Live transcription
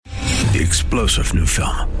The explosive new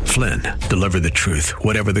film, Flynn, deliver the truth,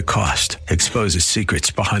 whatever the cost, exposes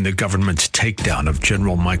secrets behind the government's takedown of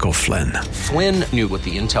General Michael Flynn. Flynn knew what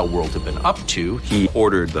the intel world had been up to. He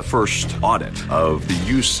ordered the first audit of the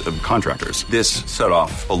use of contractors. This set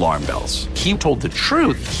off alarm bells. He told the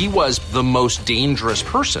truth. He was the most dangerous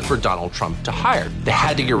person for Donald Trump to hire. They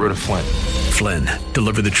had to get rid of Flynn. Flynn,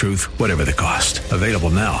 deliver the truth, whatever the cost. Available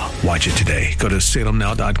now. Watch it today. Go to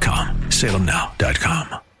salemnow.com.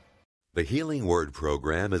 salemnow.com. The Healing Word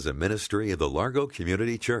program is a ministry of the Largo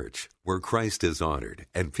Community Church, where Christ is honored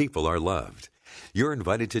and people are loved. You're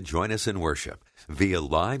invited to join us in worship via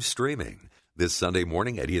live streaming this Sunday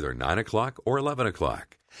morning at either 9 o'clock or 11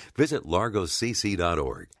 o'clock. Visit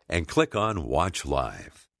largocc.org and click on Watch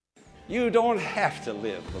Live. You don't have to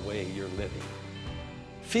live the way you're living.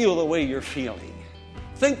 Feel the way you're feeling.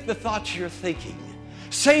 Think the thoughts you're thinking.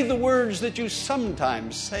 Say the words that you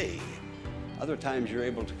sometimes say. Other times you're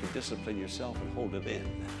able to discipline yourself and hold it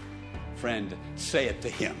in. Friend, say it to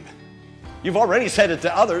Him. You've already said it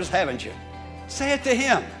to others, haven't you? Say it to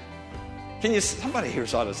Him. Somebody here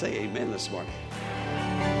ought to say amen this morning.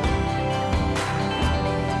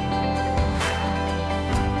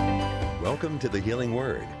 Welcome to the Healing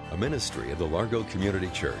Word, a ministry of the Largo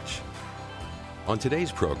Community Church. On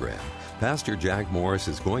today's program, Pastor Jack Morris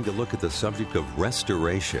is going to look at the subject of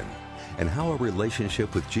restoration and how a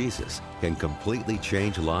relationship with Jesus can completely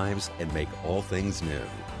change lives and make all things new.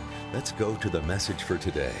 Let's go to the message for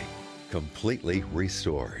today, Completely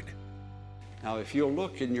Restored. Now, if you'll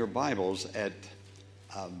look in your Bibles at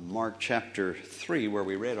Mark chapter 3, where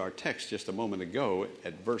we read our text just a moment ago,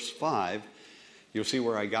 at verse 5, you'll see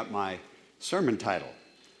where I got my sermon title.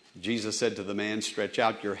 Jesus said to the man, "Stretch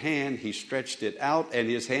out your hand." He stretched it out, and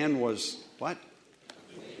his hand was what?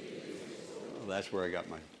 Well, that's where I got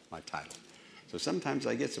my title. So sometimes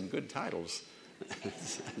I get some good titles.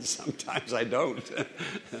 Sometimes I don't.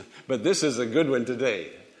 But this is a good one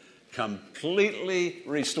today. Completely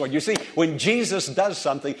restored. You see, when Jesus does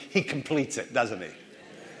something, He completes it, doesn't He?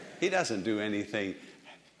 He doesn't do anything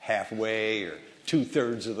halfway or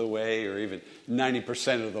 2/3 of the way or even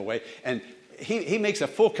 90% of the way. And He makes a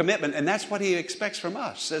full commitment, and that's what He expects from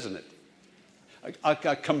us, isn't it? A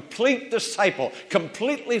complete disciple,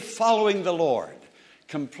 completely following the Lord,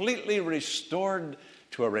 completely restored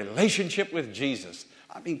to a relationship with Jesus.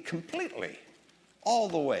 I mean, completely, all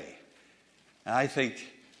the way. And I think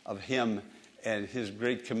of Him and His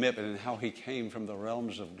great commitment and how He came from the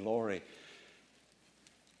realms of glory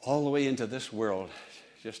all the way into this world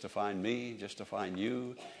just to find me, just to find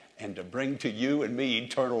you, and to bring to you and me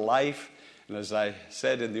eternal life. And as I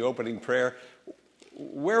said in the opening prayer,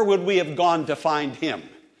 where would we have gone to find Him?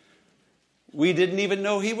 We didn't even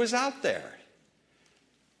know He was out there.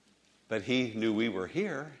 But He knew we were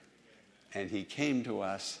here, and He came to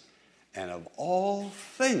us, and of all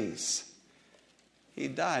things, He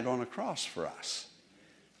died on a cross for us,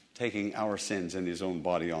 taking our sins in His own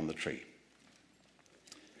body on the tree.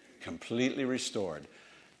 Completely restored.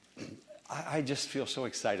 I just feel so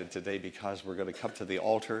excited today because we're going to come to the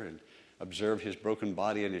altar and observe His broken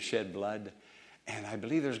body and His shed blood. And I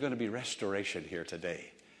believe there's going to be restoration here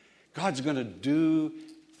today. God's going to do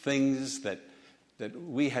things that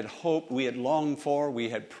we had hoped, we had longed for, we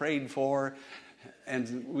had prayed for,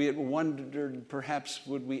 and we had wondered perhaps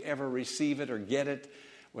would we ever receive it or get it.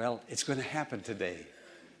 Well, it's going to happen today.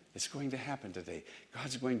 It's going to happen today.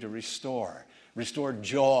 God's going to restore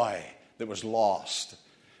joy that was lost.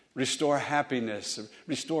 Restore happiness,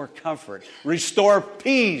 restore comfort, restore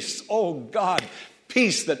peace. Oh God,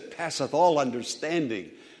 peace that passeth all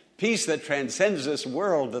understanding. Peace that transcends this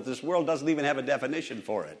world, that this world doesn't even have a definition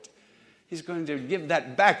for it. He's going to give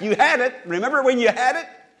that back. You had it. Remember when you had it?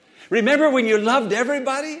 Remember when you loved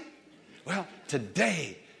everybody? Well,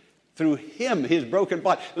 today, through Him, His broken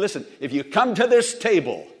body. Listen, if you come to this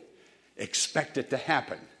table, expect it to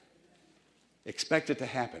happen. Expect it to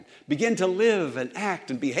happen. Begin to live and act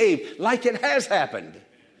and behave like it has happened.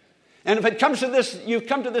 And if it comes to this, you've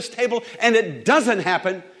come to this table and it doesn't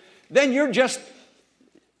happen, then your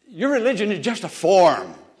religion is just a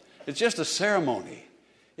form. It's just a ceremony.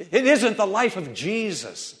 It isn't the life of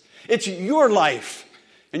Jesus. It's your life.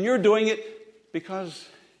 And you're doing it because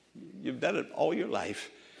you've done it all your life.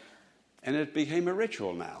 And it became a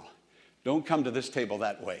ritual now. Don't come to this table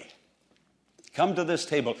that way. Come to this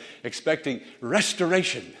table expecting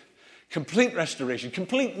restoration, complete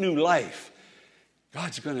new life.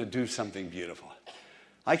 God's going to do something beautiful.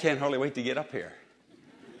 I can't hardly wait to get up here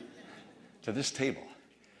to this table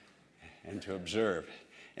and to observe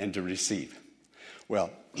and to receive. Well,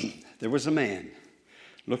 there was a man.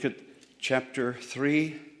 Look at chapter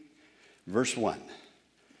 3, verse 1.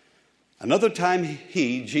 Another time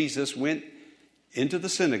Jesus, went into the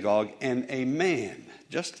synagogue, and a man,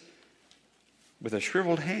 just with a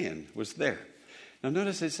shriveled hand, was there. Now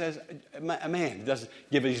notice it says a man. It doesn't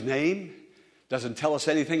give his name, doesn't tell us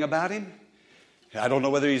anything about him. I don't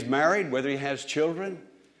know whether he's married, whether he has children.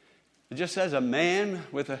 It just says a man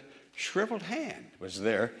with a shriveled hand was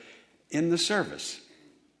there in the service.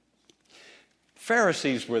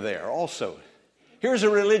 Pharisees were there also. Here's a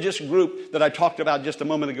religious group that I talked about just a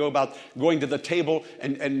moment ago about going to the table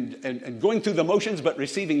and going through the motions but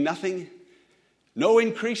receiving nothing. No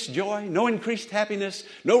increased joy, no increased happiness,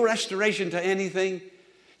 no restoration to anything.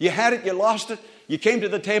 You had it, you lost it. You came to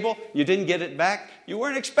the table, you didn't get it back. You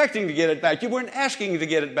weren't expecting to get it back. You weren't asking to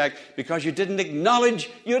get it back because you didn't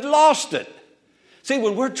acknowledge you'd lost it. See,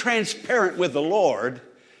 when we're transparent with the Lord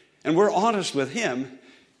and we're honest with Him,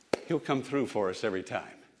 He'll come through for us every time.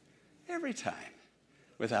 Every time.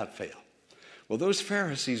 Without fail. Well, those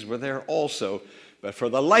Pharisees were there also, but for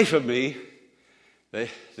the life of me,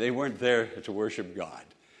 they weren't there to worship God.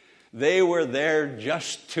 They were there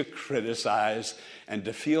just to criticize and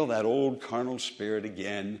to feel that old carnal spirit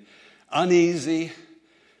again, uneasy,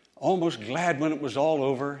 almost glad when it was all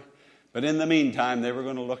over. But in the meantime, they were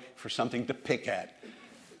going to look for something to pick at,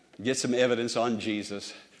 get some evidence on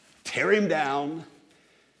Jesus, tear Him down,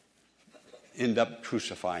 end up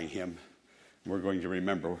crucifying Him. We're going to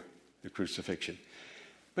remember the crucifixion.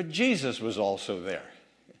 But Jesus was also there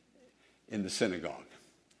in the synagogue.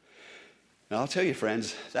 Now, I'll tell you,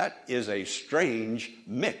 friends, that is a strange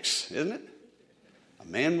mix, isn't it? A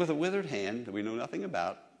man with a withered hand that we know nothing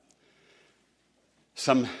about.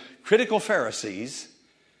 Some critical Pharisees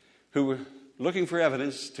who were looking for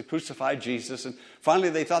evidence to crucify Jesus, and finally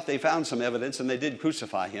they thought they found some evidence, and they did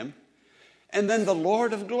crucify Him. And then the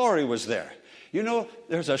Lord of glory was there. You know,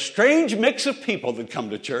 there's a strange mix of people that come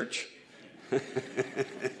to church.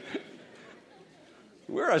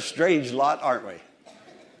 We're a strange lot, aren't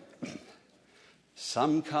we?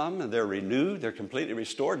 Some come and they're renewed, they're completely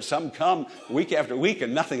restored. Some come week after week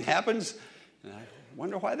and nothing happens. And I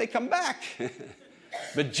wonder why they come back.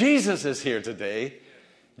 But Jesus is here today.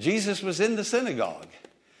 Jesus was in the synagogue.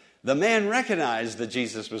 The man recognized that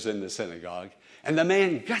Jesus was in the synagogue, and the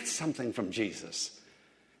man got something from Jesus.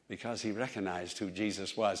 Because he recognized who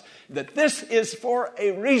Jesus was. That this is for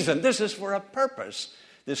a reason. This is for a purpose.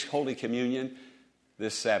 This Holy Communion,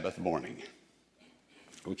 this Sabbath morning.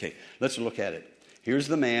 Okay, let's look at it. Here's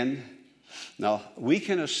the man. Now, we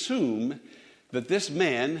can assume that this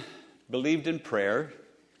man believed in prayer,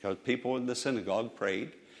 because people in the synagogue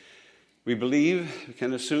prayed. We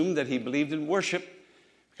can assume that he believed in worship,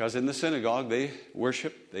 because in the synagogue they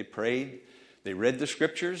worshiped, they prayed, they read the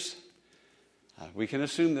scriptures. We can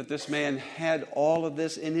assume that this man had all of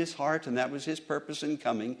this in his heart, and that was his purpose in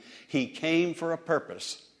coming. He came for a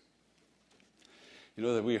purpose. You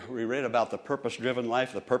know that we read about the purpose-driven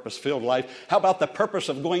life, the purpose-filled life. How about the purpose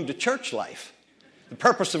of going to church life? The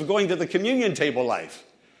purpose of going to the communion table life?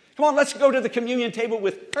 Come on, let's go to the communion table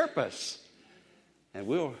with purpose. And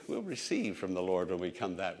we'll receive from the Lord when we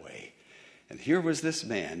come that way. And here was this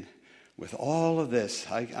man with all of this.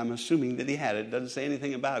 I'm assuming that he had it. It doesn't say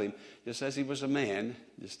anything about him. Just says he was a man,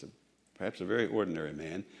 perhaps a very ordinary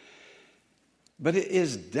man. But it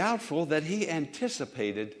is doubtful that he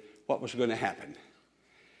anticipated what was going to happen.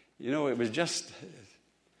 You know, it was just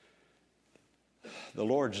the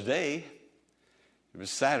Lord's day. It was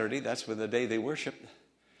Saturday. That's when the day they worshiped.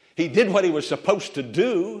 He did what he was supposed to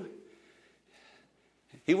do.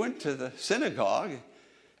 He went to the synagogue.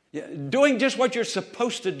 Yeah, doing just what you're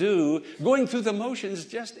supposed to do, going through the motions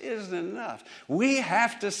just isn't enough. We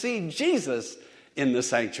have to see Jesus in the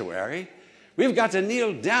sanctuary. We've got to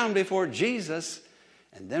kneel down before Jesus,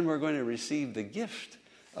 and then we're going to receive the gift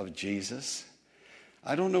of Jesus.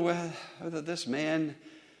 I don't know whether this man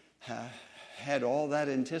had all that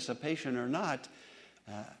anticipation or not,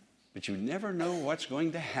 but you never know what's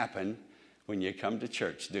going to happen when you come to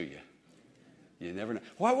church, do you? You never know.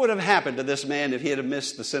 What would have happened to this man if he had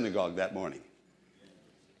missed the synagogue that morning?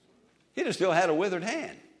 He'd have still had a withered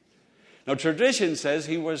hand. Now, tradition says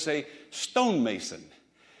he was a stonemason.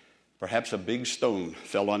 Perhaps a big stone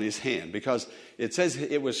fell on his hand, because it says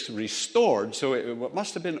it was restored, so it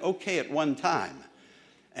must have been okay at one time.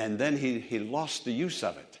 And then he lost the use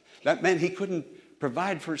of it. That meant he couldn't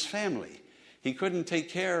provide for his family. He couldn't take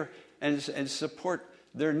care and support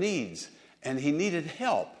their needs. And he needed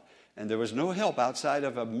help. And there was no help outside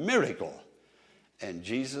of a miracle. And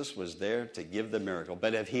Jesus was there to give the miracle.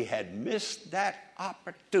 But if he had missed that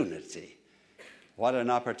opportunity, what an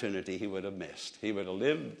opportunity he would have missed. He would have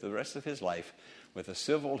lived the rest of his life with a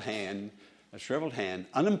shriveled hand,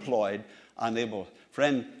 unemployed, unable.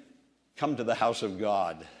 Friend, come to the house of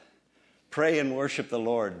God. Pray and worship the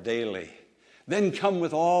Lord daily. Then come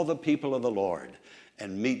with all the people of the Lord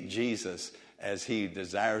and meet Jesus as he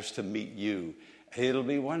desires to meet you. It'll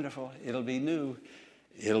be wonderful. It'll be new.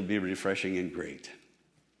 It'll be refreshing and great.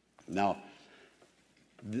 Now,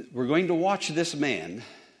 we're going to watch this man,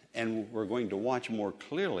 and we're going to watch more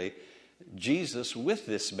clearly Jesus with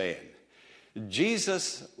this man.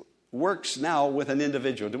 Jesus works now with an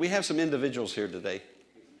individual. Do we have some individuals here today?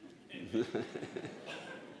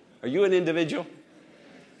 Are you an individual?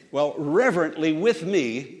 Well, reverently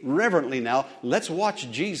now, let's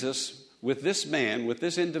watch Jesus with this man, with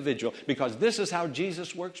this individual, because this is how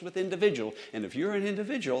Jesus works with individual. And if you're an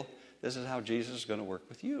individual, this is how Jesus is going to work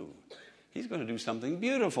with you. He's going to do something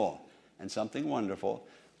beautiful and something wonderful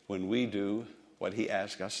when we do what he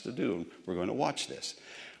asks us to do. We're going to watch this.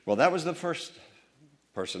 Well, that was the first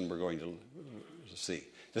person we're going to see.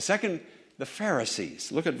 The second, the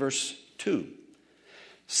Pharisees. Look at verse 2.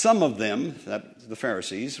 Some of them, the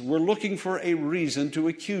Pharisees, were looking for a reason to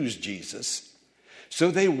accuse Jesus. So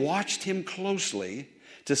they watched him closely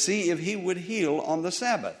to see if he would heal on the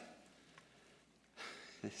Sabbath.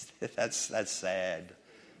 That's sad.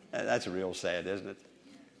 That's real sad, isn't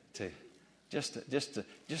it? Just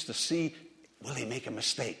to see, will he make a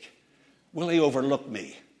mistake? Will he overlook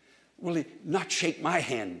me? Will he not shake my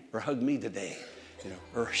hand or hug me today?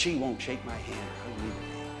 Or she won't shake my hand or hug me today.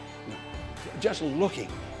 Just looking,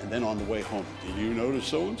 and then on the way home, did you notice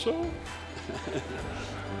so-and-so?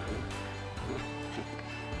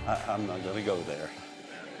 I'm not going to go there.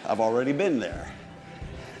 I've already been there.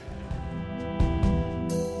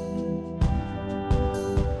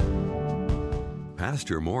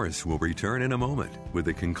 Pastor Morris will return in a moment with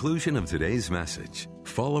the conclusion of today's message,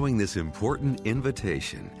 following this important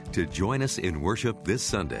invitation to join us in worship this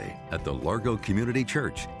Sunday at the Largo Community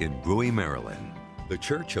Church in Bowie, Maryland. The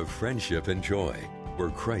Church of Friendship and Joy,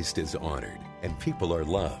 where Christ is honored and people are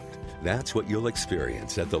loved. That's what you'll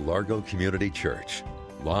experience at the Largo Community Church.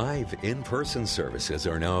 Live in-person services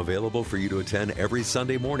are now available for you to attend every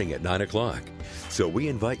Sunday morning at 9 o'clock. So we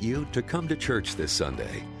invite you to come to church this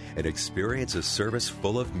Sunday and experience a service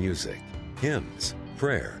full of music, hymns,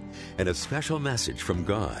 prayer, and a special message from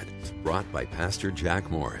God brought by Pastor Jack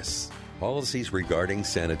Morris. Policies regarding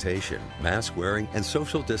sanitation, mask wearing, and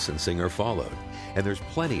social distancing are followed, and there's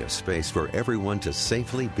plenty of space for everyone to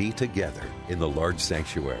safely be together in the large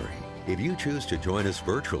sanctuary. If you choose to join us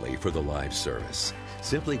virtually for the live service,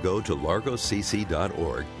 simply go to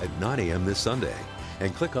largocc.org at 9 a.m. this Sunday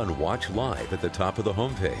and click on Watch Live at the top of the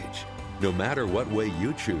homepage. No matter what way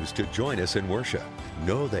you choose to join us in worship,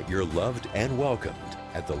 know that you're loved and welcomed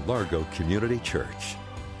at the Largo Community Church.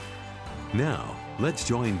 Now, let's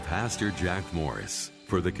join Pastor Jack Morris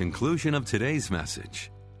for the conclusion of today's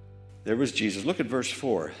message. There was Jesus. Look at verse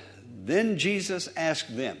 4. Then Jesus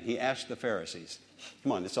asked them. He asked the Pharisees.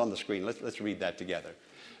 Come on, it's on the screen. Let's read that together.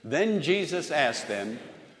 Then Jesus asked them,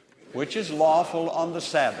 which is lawful on the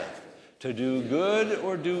Sabbath, to do good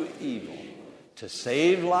or do evil, to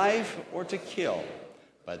save life or to kill?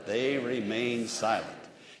 But they remained silent.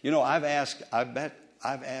 I've asked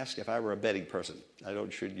if I were a betting person. I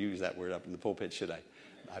should use that word up in the pulpit, should I?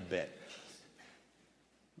 I bet.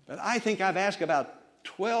 But I think I've asked about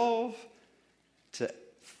 12 to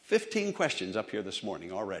 15 questions up here this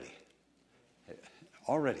morning already.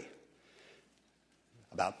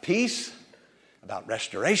 About peace, about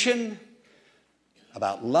restoration,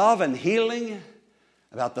 about love and healing,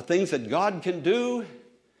 about the things that God can do.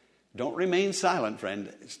 Don't remain silent,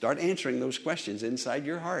 friend. Start answering those questions inside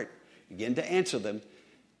your heart. Begin to answer them.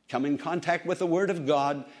 Come in contact with the Word of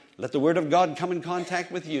God. Let the Word of God come in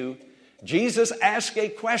contact with you. Jesus asked a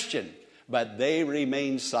question, but they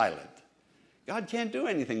remained silent. God can't do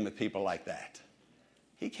anything with people like that.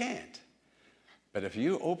 He can't. But if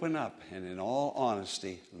you open up and in all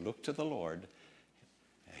honesty look to the Lord,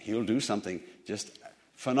 He'll do something just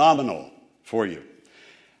phenomenal for you.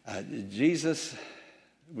 Jesus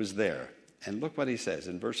was there. And look what he says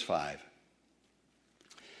in verse 5.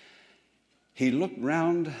 He looked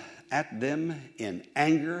round at them in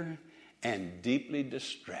anger and deeply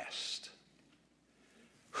distressed.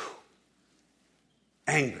 Whew.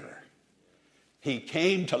 Anger. He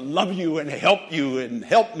came to love you and help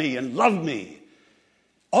me and love me.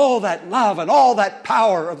 All that love and all that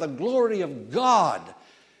power of the glory of God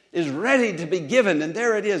is ready to be given. And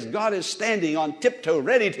there it is. God is standing on tiptoe,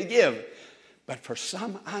 ready to give. But for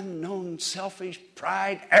some unknown, selfish,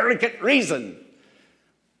 pride, arrogant reason,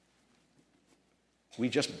 we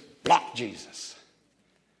just block Jesus.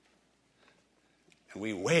 And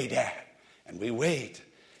we wait and we wait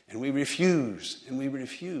and we refuse and we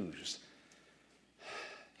refuse.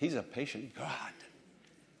 He's a patient God.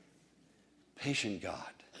 Patient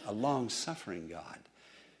God. A long-suffering God.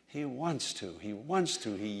 He wants to.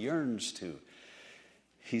 He yearns to.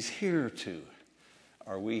 He's here to.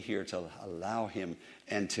 Are we here to allow him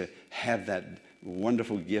and to have that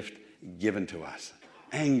wonderful gift given to us?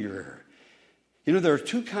 Anger. You know, there are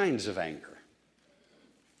two kinds of anger.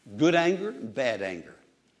 Good anger and bad anger.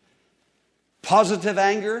 Positive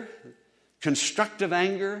anger, constructive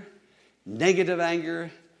anger, negative anger,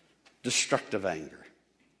 destructive anger.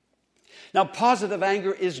 Now, positive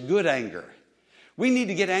anger is good anger. We need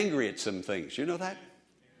to get angry at some things. You know that?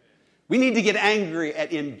 We need to get angry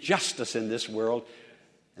at injustice in this world,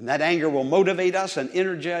 and that anger will motivate us and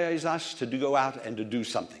energize us to go out and to do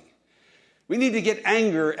something. We need to get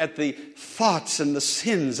anger at the thoughts and the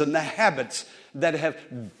sins and the habits that have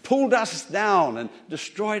pulled us down and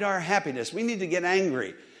destroyed our happiness. We need to get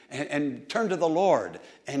angry and turn to the Lord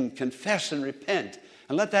and confess and repent,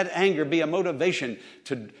 and let that anger be a motivation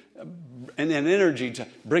to and an energy to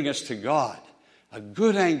bring us to God. A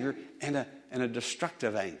good anger and a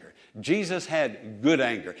destructive anger. Jesus had good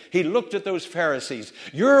anger. He looked at those Pharisees.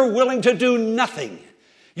 You're willing to do nothing.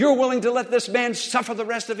 You're willing to let this man suffer the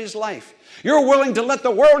rest of his life. You're willing to let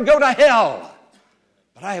the world go to hell.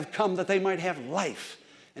 But I have come that they might have life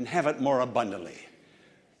and have it more abundantly.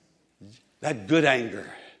 That good anger.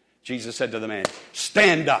 Jesus said to the man,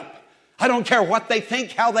 stand up. I don't care what they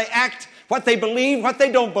think, how they act, what they believe, what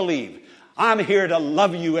they don't believe. I'm here to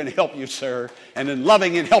love you and help you, sir. And in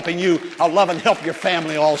loving and helping you, I'll love and help your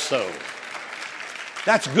family also.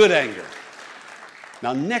 That's good anger.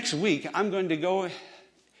 Now, next week, I'm going to go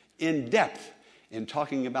in depth in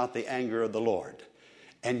talking about the anger of the Lord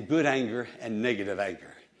and good anger and negative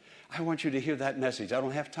anger. I want you to hear that message. I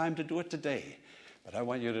don't have time to do it today, but I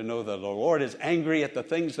want you to know that the Lord is angry at the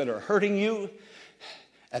things that are hurting you,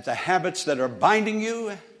 at the habits that are binding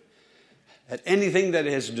you, at anything that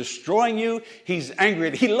is destroying you. He's angry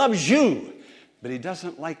at it. He loves you, but he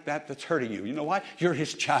doesn't like that's hurting you. You know why? You're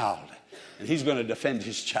his child, and he's going to defend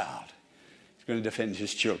his child. He's going to defend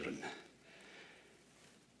his children.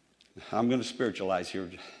 I'm going to spiritualize here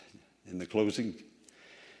in the closing.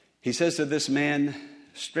 He says to this man,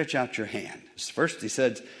 stretch out your hand. First he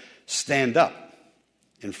said, stand up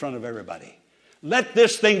in front of everybody. Let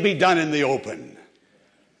this thing be done in the open.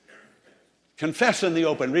 Confess in the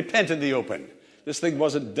open. Repent in the open. This thing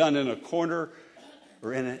wasn't done in a corner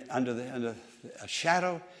or under a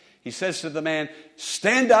shadow. He says to the man,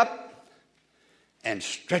 stand up and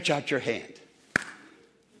stretch out your hand.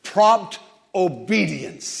 Prompt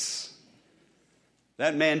obedience.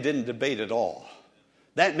 That man didn't debate at all.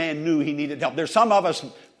 That man knew he needed help. There's some of us,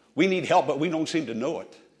 we need help, but we don't seem to know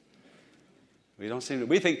it.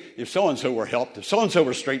 We think if so-and-so were helped, if so-and-so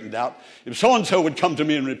were straightened out, if so-and-so would come to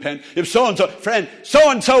me and repent, if so-and-so, friend,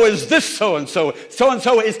 so-and-so is this so-and-so,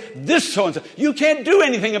 so-and-so is this so-and-so. You can't do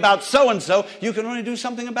anything about so-and-so. You can only do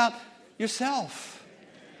something about yourself.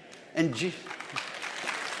 And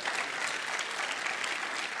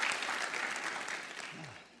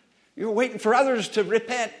you're waiting for others to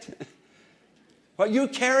repent. Well, you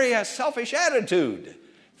carry a selfish attitude.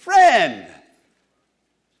 Friend,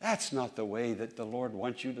 that's not the way that the Lord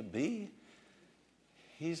wants you to be.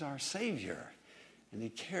 He's our Savior, and he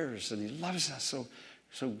cares and he loves us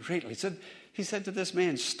so greatly. He said to this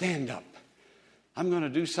man, stand up. I'm going to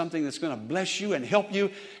do something that's going to bless you and help you,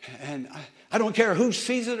 and I don't care who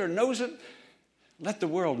sees it or knows it. Let the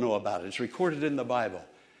world know about it. It's recorded in the Bible.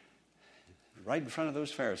 Right in front of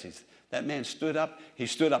those Pharisees. That man stood up. He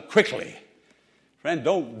stood up quickly. Friend,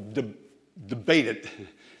 don't debate it.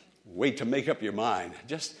 Wait to make up your mind.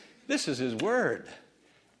 This is his word.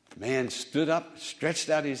 The man stood up, stretched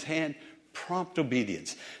out his hand, prompt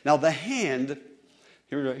obedience. Now the hand,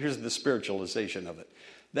 here's the spiritualization of it.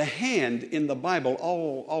 The hand in the Bible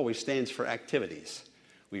always stands for activities.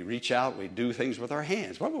 We reach out, we do things with our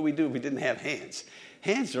hands. What would we do if we didn't have hands?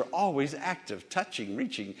 Hands are always active, touching,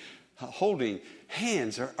 reaching, holding.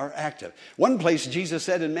 Hands are active. One place Jesus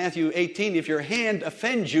said in Matthew 18, if your hand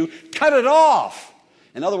offends you, cut it off.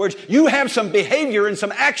 In other words, you have some behavior and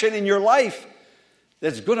some action in your life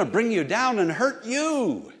that's going to bring you down and hurt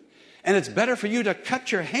you. And it's better for you to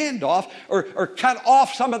cut your hand off or cut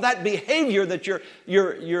off some of that behavior that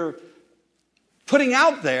you're putting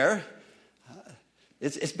out there.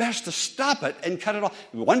 It's best to stop it and cut it off.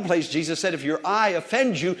 One place Jesus said, if your eye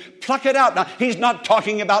offends you, pluck it out. Now, he's not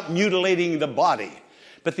talking about mutilating the body,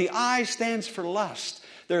 but the eye stands for lust.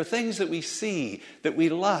 There are things that we see, that we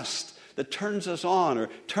lust, that turns us on or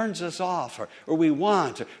turns us off, or we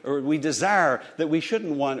want or we desire that we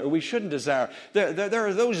shouldn't want or we shouldn't desire. There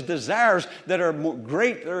are those desires that are more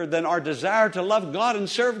greater than our desire to love God and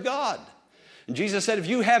serve God. And Jesus said, if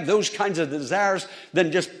you have those kinds of desires,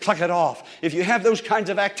 then just pluck it off. If you have those kinds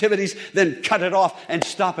of activities, then cut it off and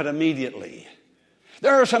stop it immediately.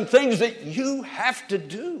 There are some things that you have to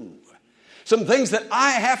do. Some things that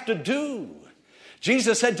I have to do.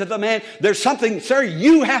 Jesus said to the man, there's something, sir,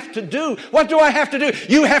 you have to do. What do I have to do?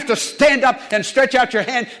 You have to stand up and stretch out your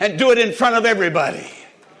hand and do it in front of everybody.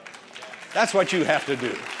 That's what you have to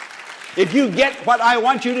do. If you get what I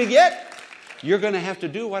want you to get, you're going to have to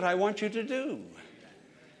do what I want you to do.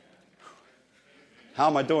 How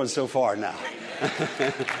am I doing so far now?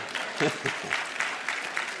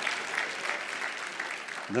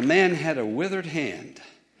 The man had a withered hand,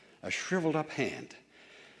 a shriveled up hand.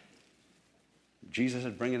 Jesus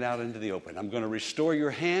said, bring it out into the open. I'm going to restore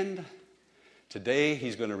your hand. Today,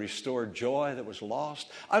 he's going to restore joy that was lost.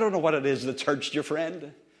 I don't know what it is that's hurt your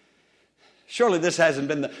friend. Surely this hasn't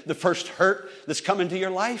been the first hurt that's come into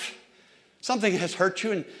your life. Something has hurt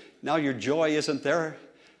you and now your joy isn't there.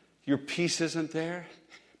 Your peace isn't there.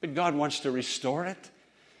 But God wants to restore it.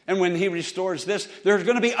 And when he restores this, there's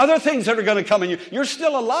going to be other things that are going to come in you. You're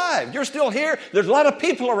still alive. You're still here. There's a lot of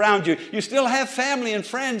people around you. You still have family and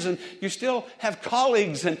friends, and you still have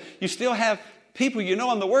colleagues, and you still have people you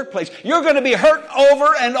know in the workplace. You're going to be hurt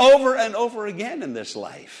over and over and over again in this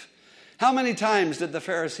life. How many times did the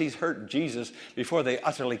Pharisees hurt Jesus before they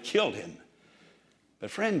utterly killed him? But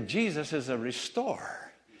friend, Jesus is a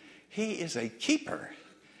restorer. He is a keeper.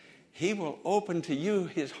 He will open to you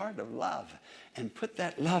his heart of love and put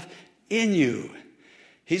that love in you.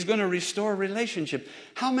 He's going to restore relationship.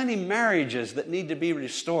 How many marriages that need to be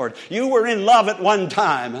restored? You were in love at one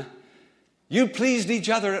time. You pleased each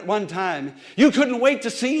other at one time. You couldn't wait to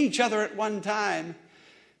see each other at one time.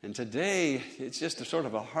 And today, it's just a sort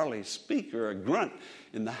of a Harley squeak or a grunt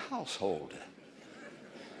in the household.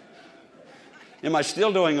 Am I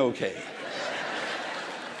still doing okay?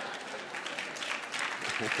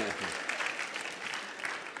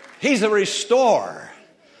 He's a restorer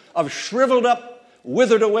of shriveled up,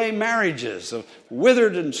 withered away marriages, of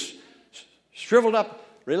withered and shriveled up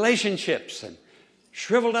relationships, and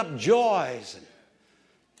shriveled up joys, and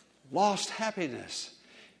lost happiness.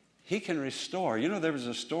 He can restore. You know, there was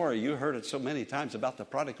a story, you heard it so many times, about the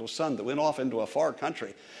prodigal son that went off into a far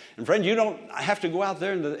country. And friend, you don't have to go out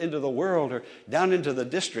there into the world or down into the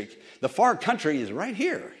district. The far country is right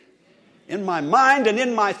here. In my mind and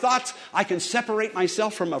in my thoughts, I can separate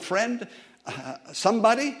myself from a friend,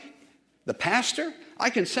 somebody, the pastor. I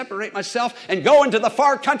can separate myself and go into the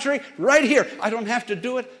far country right here. I don't have to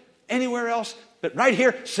do it anywhere else but right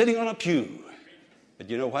here, sitting on a pew. But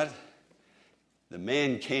you know what? The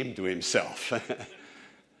man came to himself.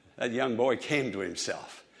 That young boy came to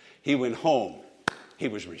himself. He went home. He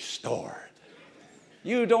was restored.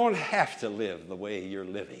 You don't have to live the way you're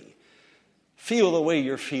living. Feel the way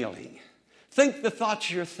you're feeling. Think the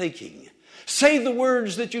thoughts you're thinking. Say the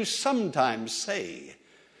words that you sometimes say.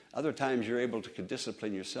 Other times you're able to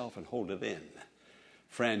discipline yourself and hold it in.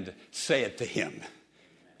 Friend, say it to him.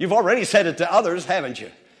 You've already said it to others, haven't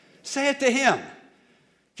you? Say it to him.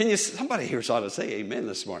 Somebody here ought to say amen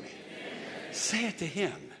this morning. Amen. Say it to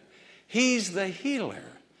him. He's the healer.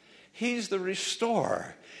 He's the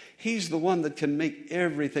restorer. He's the one that can make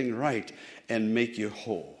everything right and make you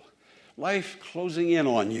whole. Life closing in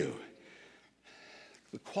on you.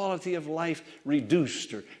 The quality of life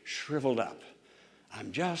reduced or shriveled up.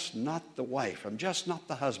 I'm just not the wife. I'm just not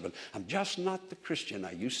the husband. I'm just not the Christian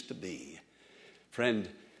I used to be. Friend,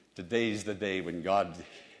 today's the day when God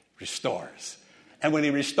restores. And when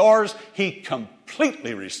he restores, he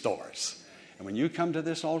completely restores. And when you come to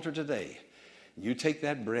this altar today, you take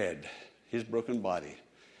that bread, his broken body.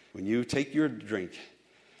 When you take your drink,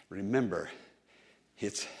 remember,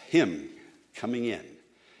 it's him coming in.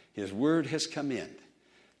 His word has come in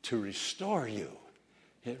to restore you.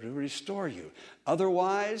 It will restore you.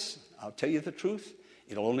 Otherwise, I'll tell you the truth,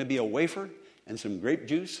 it'll only be a wafer and some grape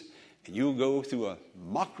juice, and you'll go through a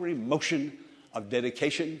mockery motion of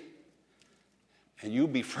dedication, and you'll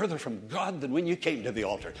be further from God than when you came to the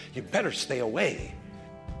altar. You better stay away.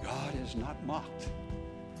 God is not mocked.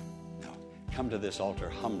 Now, come to this altar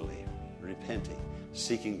humbly, repenting,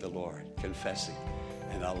 seeking the Lord, confessing,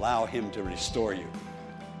 and allow him to restore you.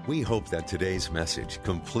 We hope that today's message,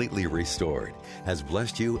 Completely Restored, has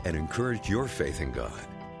blessed you and encouraged your faith in God.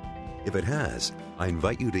 If it has, I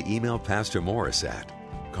invite you to email Pastor Morris at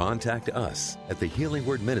contact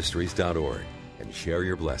us@thehealingwordministries.org and share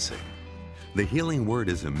your blessing. The Healing Word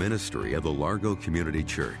is a ministry of the Largo Community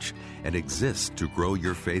Church and exists to grow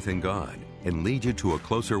your faith in God and lead you to a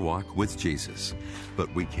closer walk with Jesus.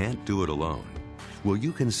 But we can't do it alone. Will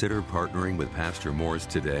you consider partnering with Pastor Morris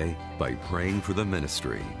today by praying for the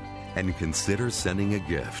ministry? And consider sending a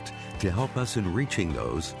gift to help us in reaching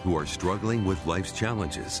those who are struggling with life's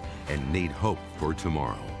challenges and need hope for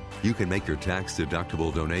tomorrow. You can make your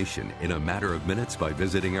tax-deductible donation in a matter of minutes by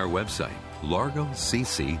visiting our website,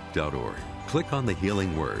 largocc.org. Click on the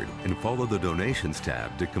Healing Word and follow the Donations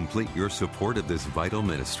tab to complete your support of this vital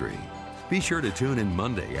ministry. Be sure to tune in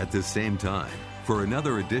Monday at the same time for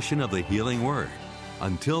another edition of the Healing Word.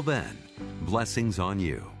 Until then, blessings on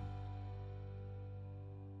you.